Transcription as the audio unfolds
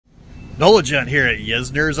Delachaise here at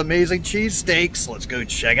Yinzer's Amazing Cheesesteaks. Let's go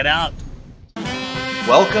check it out.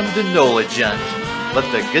 Welcome to Delachaise.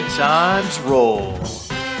 Let the good times roll.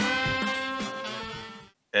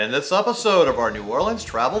 In this episode of our New Orleans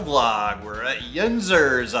travel vlog, we're at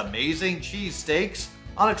Yinzer's Amazing Cheesesteaks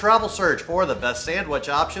on a travel search for the best sandwich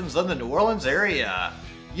options in the New Orleans area.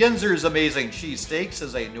 Yinzer's Amazing Cheesesteaks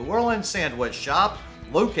is a New Orleans sandwich shop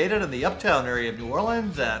located in the Uptown area of New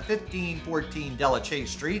Orleans at 1514 Delachaise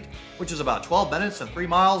Street, which is about 12 minutes and 3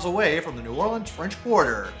 miles away from the New Orleans French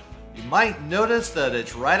Quarter. You might notice that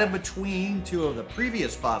it's right in between two of the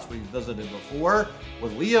previous spots we've visited before,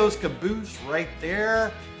 with Leo's Caboose right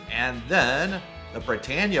there, and then the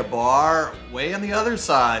Britannia Bar way on the other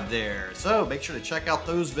side there. So make sure to check out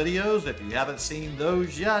those videos if you haven't seen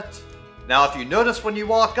those yet. Now, if you notice when you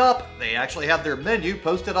walk up, they actually have their menu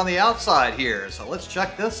posted on the outside here, so let's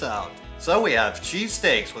check this out. So we have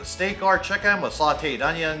cheesesteaks with steak or chicken with sauteed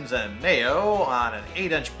onions and mayo on an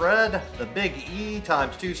 8-inch bread, the Big E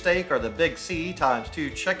times 2 steak or the Big C times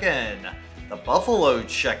 2 chicken, the buffalo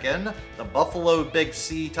chicken, the buffalo Big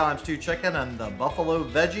C times 2 chicken, and the buffalo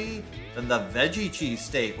veggie, then the veggie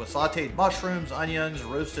cheesesteak with sauteed mushrooms, onions,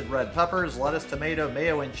 roasted red peppers, lettuce, tomato,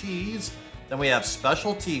 mayo, and cheese. Then we have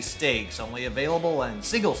specialty steaks, only available in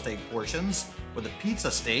single steak portions, with a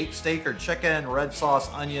pizza steak, steak or chicken, red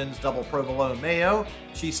sauce, onions, double provolone mayo,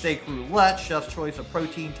 cheesesteak roulette, chef's choice of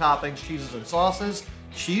protein toppings, cheeses, and sauces,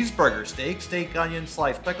 cheeseburger steak, steak, onions,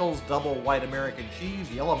 sliced pickles, double white American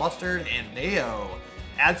cheese, yellow mustard, and mayo.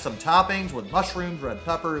 Add some toppings with mushrooms, red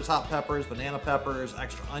peppers, hot peppers, banana peppers,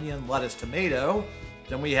 extra onion, lettuce, tomato.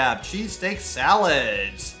 Then we have cheesesteak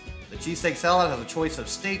salads. The cheesesteak salad has a choice of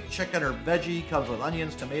steak, chicken, or veggie, comes with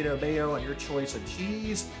onions, tomato, mayo, and your choice of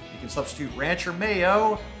cheese. You can substitute ranch or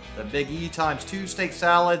mayo. The Big E times 2 steak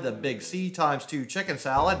salad, the Big C times 2 chicken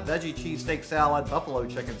salad, veggie cheesesteak salad, buffalo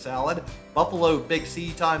chicken salad, buffalo Big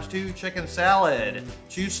C times 2 chicken salad.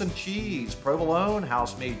 Choose some cheese, provolone,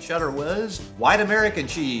 house-made cheddar whiz, white American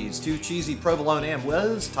cheese, 2 cheesy provolone and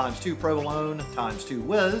whiz, times 2 provolone, times 2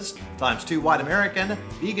 whiz, times 2 white American,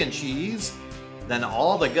 vegan cheese. Then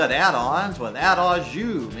all the good add-ons with add au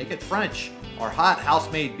jus, make it French, or hot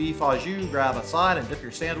house-made beef au jus, grab a side and dip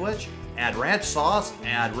your sandwich. Add ranch sauce,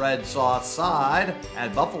 add red sauce side,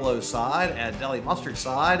 add buffalo side, add deli mustard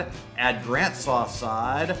side, add Grant sauce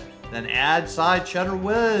side, then add side cheddar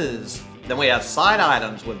whiz. Then we have side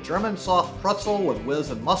items with German soft pretzel with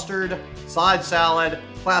whiz and mustard, side salad,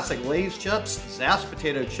 classic Lay's chips, Zapp's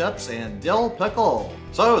potato chips, and dill pickle.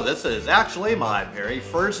 So this is actually my very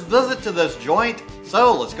first visit to this joint,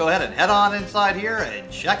 so let's go ahead and head on inside here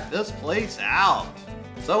and check this place out.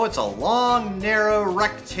 So it's a long, narrow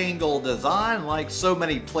rectangle design like so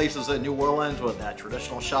many places in New Orleans with that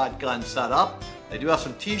traditional shotgun setup. They do have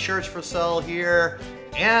some t-shirts for sale here.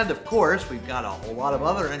 And of course, we've got a whole lot of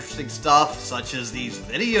other interesting stuff, such as these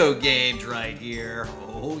video games right here.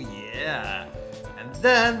 Oh yeah. And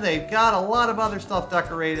then they've got a lot of other stuff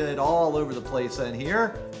decorated all over the place in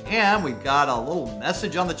here. And we've got a little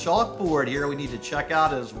message on the chalkboard here we need to check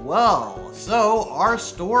out as well. So, our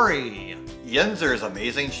story. Yinzer's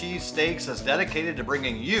Amazing Cheesesteaks is dedicated to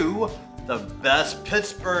bringing you the best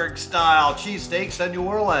Pittsburgh-style cheesesteaks in New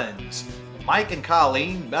Orleans. Mike and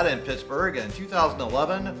Colleen met in Pittsburgh in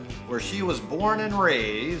 2011, where she was born and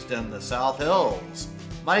raised in the South Hills.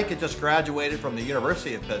 Mike had just graduated from the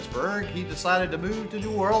University of Pittsburgh. He decided to move to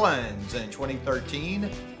New Orleans in 2013,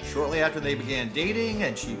 shortly after they began dating,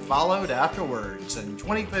 and she followed afterwards. In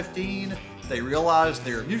 2015, they realized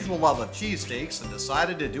their mutual love of cheesesteaks and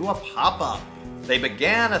decided to do a pop-up. They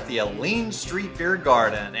began at the Delachaise Street Beer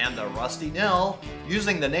Garden and the Rusty Nail,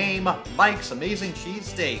 using the name Mike's Amazing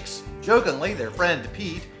Cheesesteaks. Jokingly, their friend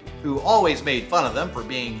Pete, who always made fun of them for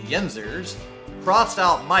being Yinzers, crossed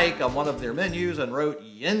out Mike on one of their menus and wrote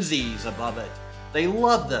Yinzies above it. They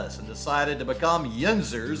loved this and decided to become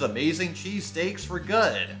Yinzer's Amazing Cheesesteaks for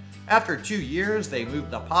good. After 2 years, they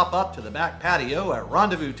moved the pop-up to the back patio at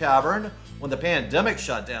Rendezvous Tavern. When the pandemic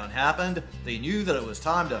shutdown happened, they knew that it was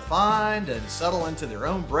time to find and settle into their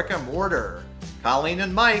own brick and mortar. Colleen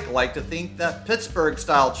and Mike like to think that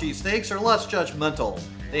Pittsburgh-style cheesesteaks are less judgmental.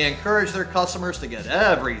 They encourage their customers to get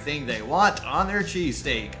everything they want on their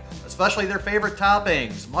cheesesteak, especially their favorite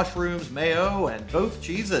toppings, mushrooms, mayo, and both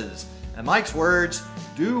cheeses. In Mike's words,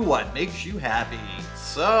 do what makes you happy.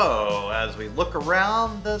 So, as we look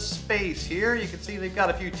around the space here, you can see they've got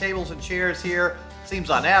a few tables and chairs here. Seems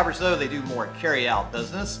on average, though, they do more carry-out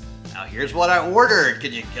business. Now, here's what I ordered.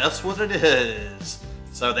 Can you guess what it is?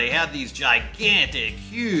 So they had these gigantic,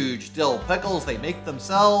 huge dill pickles they make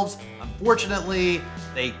themselves. Unfortunately,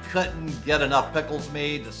 they couldn't get enough pickles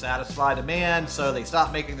made to satisfy demand, so they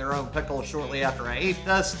stopped making their own pickles shortly after I ate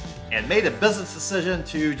this and made a business decision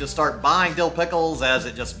to just start buying dill pickles as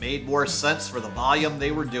it just made more sense for the volume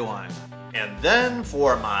they were doing. And then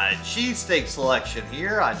for my cheesesteak selection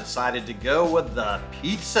here, I decided to go with the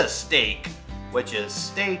pizza steak, which is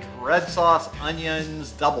steak, red sauce,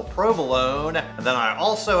 onions, double provolone. And then I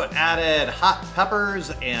also added hot peppers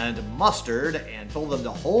and mustard and told them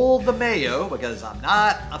to hold the mayo because I'm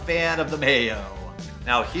not a fan of the mayo.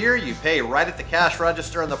 Now here you pay right at the cash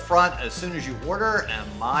register in the front as soon as you order,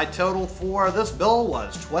 and my total for this bill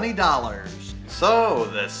was $20. So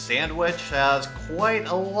this sandwich has quite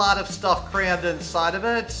a lot of stuff crammed inside of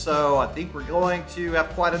it, so I think we're going to have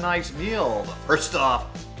quite a nice meal. But first off,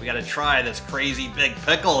 we gotta try this crazy big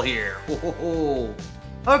pickle here.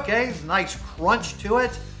 Okay, it's a nice crunch to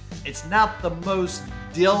it. It's not the most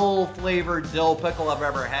dill-flavored dill pickle I've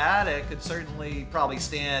ever had. It could certainly probably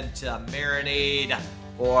stand to marinate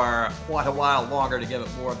for quite a while longer to give it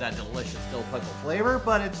more of that delicious dill pickle flavor,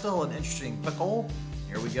 but it's still an interesting pickle.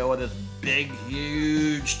 Here we go with this big,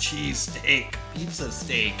 huge cheesesteak, pizza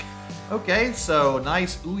steak. Okay, so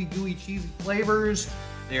nice ooey gooey cheesy flavors.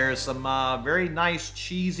 There's some very nice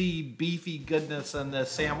cheesy, beefy goodness in this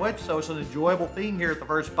sandwich, so it's an enjoyable thing here at the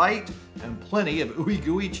first bite, and plenty of ooey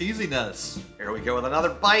gooey cheesiness. Here we go with another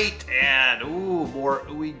bite, and ooh, more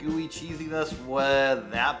ooey gooey cheesiness with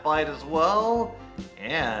that bite as well.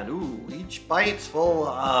 And ooh, each bite's full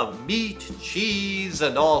of meat, cheese,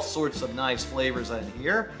 and all sorts of nice flavors in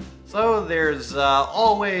here. So there's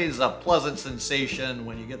always a pleasant sensation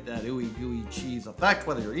when you get that ooey gooey cheese effect,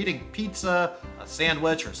 whether you're eating pizza, a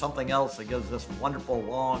sandwich, or something else that gives this wonderful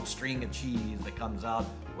long string of cheese that comes out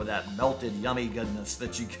with that melted yummy goodness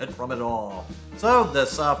that you get from it all. So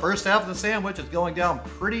this first half of the sandwich is going down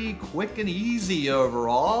pretty quick and easy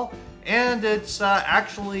overall. And it's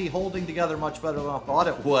actually holding together much better than I thought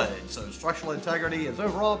it would. So structural integrity is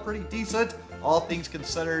overall pretty decent, all things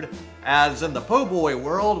considered. As in the po' boy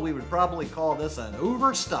world, we would probably call this an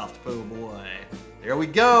overstuffed po' boy. There we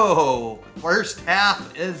go. First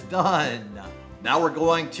half is done. Now we're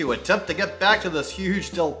going to attempt to get back to this huge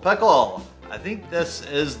dill pickle. I think this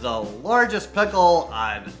is the largest pickle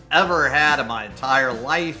I've ever had in my entire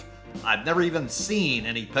life. I've never even seen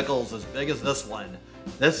any pickles as big as this one.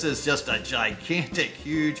 This is just a gigantic,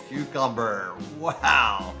 huge cucumber.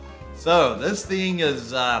 Wow. So this thing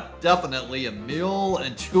is definitely a meal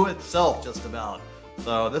unto itself, just about.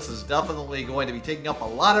 So this is definitely going to be taking up a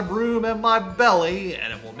lot of room in my belly,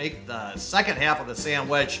 and it will make the second half of the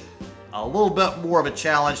sandwich a little bit more of a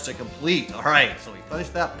challenge to complete. All right, so we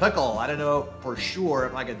finished that pickle. I don't know for sure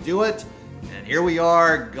if I could do it. And here we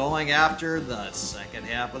are going after the second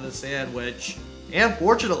half of the sandwich. And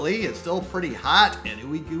fortunately, it's still pretty hot and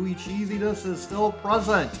ooey gooey cheesiness is still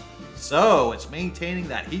present. So it's maintaining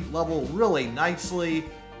that heat level really nicely.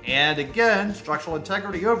 And again, structural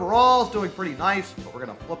integrity overall is doing pretty nice, but we're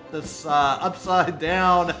gonna flip this upside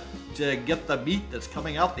down to get the meat that's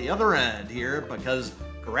coming out the other end here, because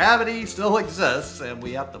gravity still exists and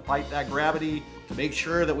we have to fight that gravity to make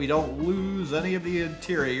sure that we don't lose any of the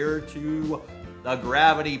interior to the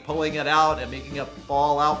gravity pulling it out and making it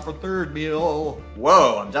fall out for third meal.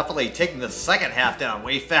 Whoa, I'm definitely taking the second half down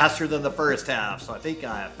way faster than the first half, so I think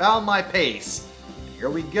I found my pace. And here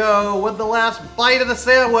we go with the last bite of the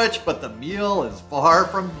sandwich, but the meal is far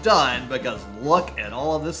from done because look at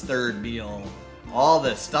all of this third meal. All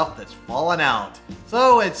this stuff that's fallen out.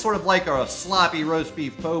 So it's sort of like a sloppy roast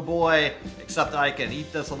beef po' boy, except I can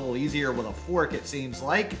eat this a little easier with a fork, it seems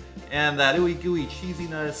like. And that ooey gooey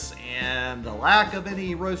cheesiness and the lack of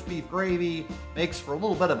any roast beef gravy makes for a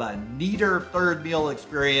little bit of a neater third meal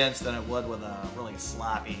experience than it would with a really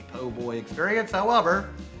sloppy po' boy experience. However,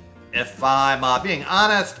 if I'm being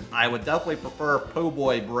honest, I would definitely prefer po'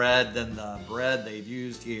 boy bread than the bread they've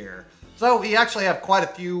used here. So we actually have quite a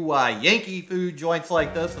few Yankee food joints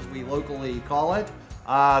like this, as we locally call it.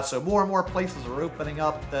 So more and more places are opening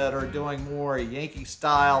up that are doing more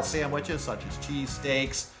Yankee-style sandwiches, such as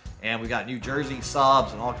cheesesteaks. And we got New Jersey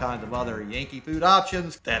subs and all kinds of other Yankee food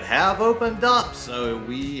options that have opened up. So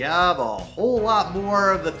we have a whole lot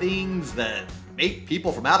more of the things that make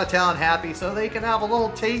people from out of town happy so they can have a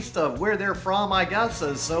little taste of where they're from, I guess,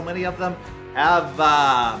 as so many of them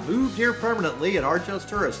have moved here permanently and aren't just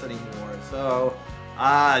tourists anymore. So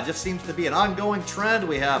it just seems to be an ongoing trend.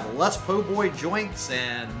 We have less po' boy joints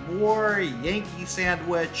and more Yankee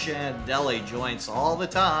sandwich and deli joints all the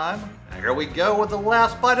time. And here we go with the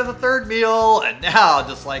last bite of the third meal. And now,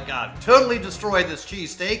 just like I've totally destroyed this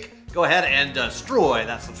cheesesteak, go ahead and destroy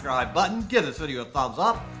that subscribe button. Give this video a thumbs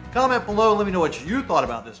up. Comment below, let me know what you thought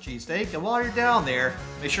about this cheesesteak. And while you're down there,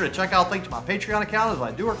 make sure to check out the link to my Patreon account, as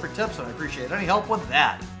I do work for tips and I appreciate any help with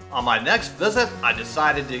that. On my next visit, I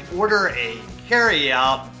decided to order a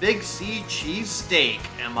carry-out Big C cheesesteak,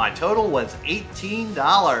 and my total was $18.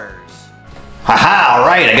 Haha,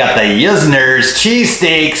 alright, I got the Yinzer's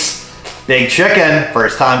cheesesteaks. Big chicken,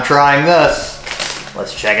 first time trying this.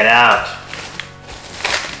 Let's check it out.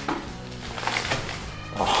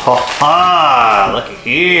 Oh, look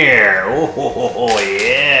here. Oh,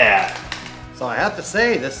 yeah. So I have to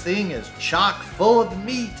say, this thing is chock full of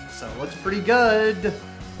meat, so it looks pretty good.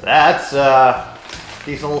 That's a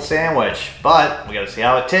decent little sandwich, but we gotta see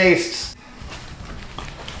how it tastes.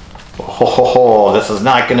 Oh, this is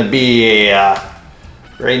not gonna be a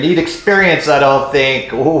very neat experience, I don't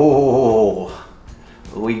think. Ooh,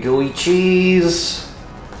 ooey gooey cheese.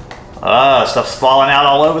 Stuff's falling out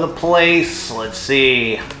all over the place. Let's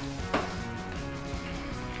see.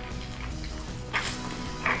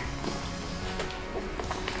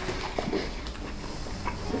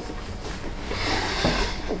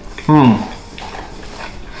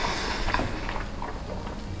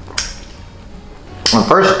 The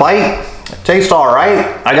first bite, it tastes all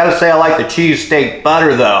right. I gotta say I like the cheesesteak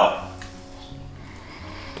better though.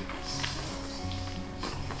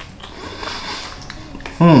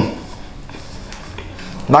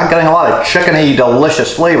 Not getting a lot of chickeny,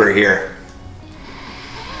 delicious flavor here.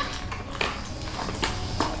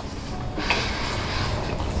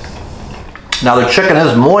 Now the chicken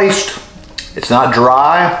is moist. It's not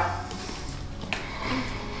dry.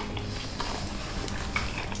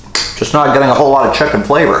 Just not getting a whole lot of chicken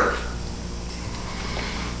flavor.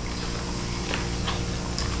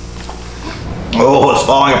 Oh, it's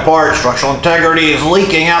falling apart. Structural integrity is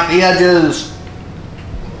leaking out the edges.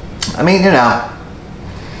 I mean, you know,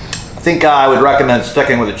 I think I would recommend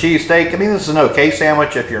sticking with a cheesesteak. I mean, this is an okay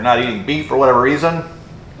sandwich if you're not eating beef for whatever reason.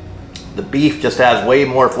 The beef just has way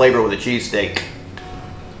more flavor with a cheesesteak.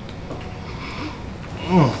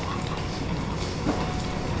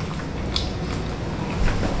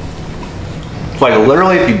 It's like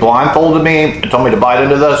literally if you blindfolded me and told me to bite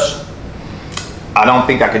into this, I don't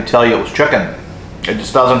think I could tell you it was chicken. It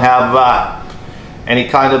just doesn't have any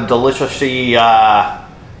kind of deliciously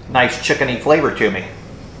nice chickeny flavor to me.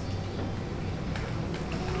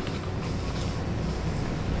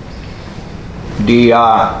 The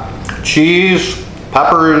cheese,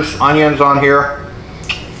 peppers, onions on here.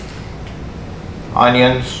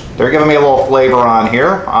 Onions, they're giving me a little flavor on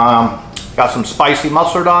here. Got some spicy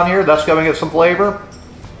mustard on here, that's giving it some flavor.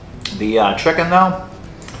 The chicken though,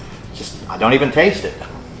 just, I don't even taste it.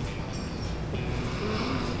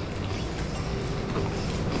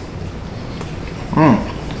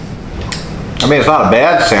 I mean, it's not a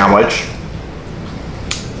bad sandwich.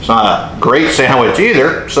 It's not a great sandwich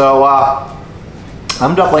either, so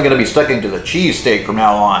I'm definitely going to be sticking to the cheesesteak from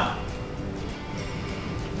now on.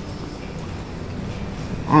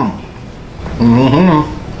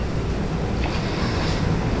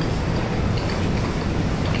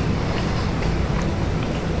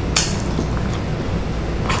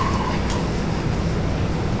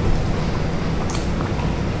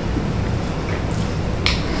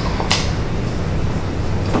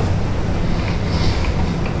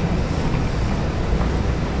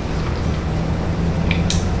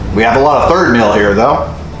 We have a lot of third meal here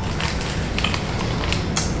though.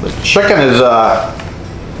 The chicken is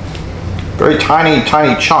very tiny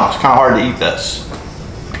chunks. Kind of hard to eat this.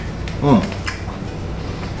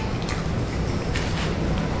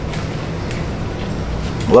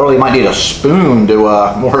 Literally might need a spoon to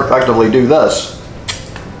more effectively do this.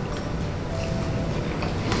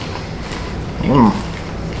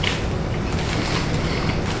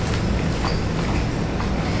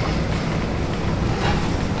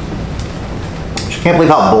 I can't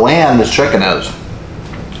believe how bland this chicken is.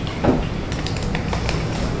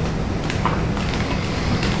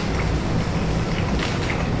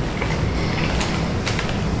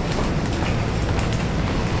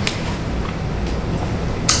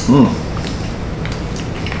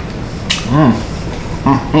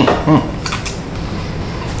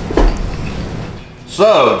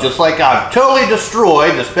 So, just like I've totally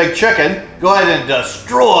destroyed this big chicken, go ahead and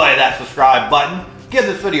destroy that subscribe button. Give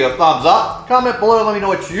this video a thumbs up. Comment below and let me know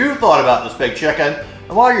what you thought about this big chicken.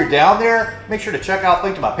 And while you're down there, make sure to check out the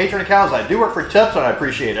link to my Patreon account, as I do work for tips and I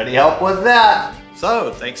appreciate any help with that.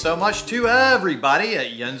 So, thanks so much to everybody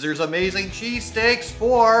at Yinzer's Amazing Cheesesteaks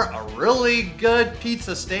for a really good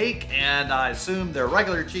pizza steak, and I assume their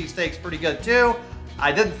regular cheesesteak's pretty good too.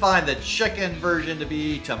 I didn't find the chicken version to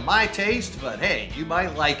be to my taste, but hey, you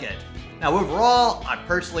might like it. Now overall, I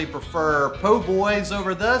personally prefer po' boys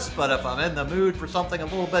over this, but if I'm in the mood for something a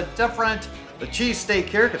little bit different, the cheesesteak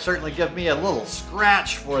here could certainly give me a little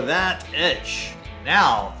scratch for that itch.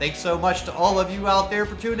 Now, thanks so much to all of you out there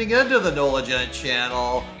for tuning into the Delachaise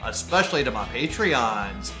channel, especially to my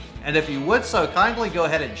Patreons. And if you would so kindly go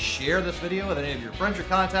ahead and share this video with any of your friends or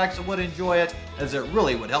contacts that would enjoy it, as it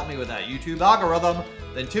really would help me with that YouTube algorithm.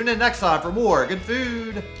 Then tune in next time for more good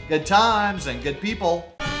food, good times, and good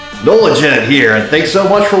people. Delachaise here, and thanks so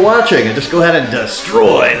much for watching. And just go ahead and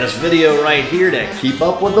destroy this video right here to keep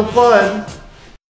up with the fun.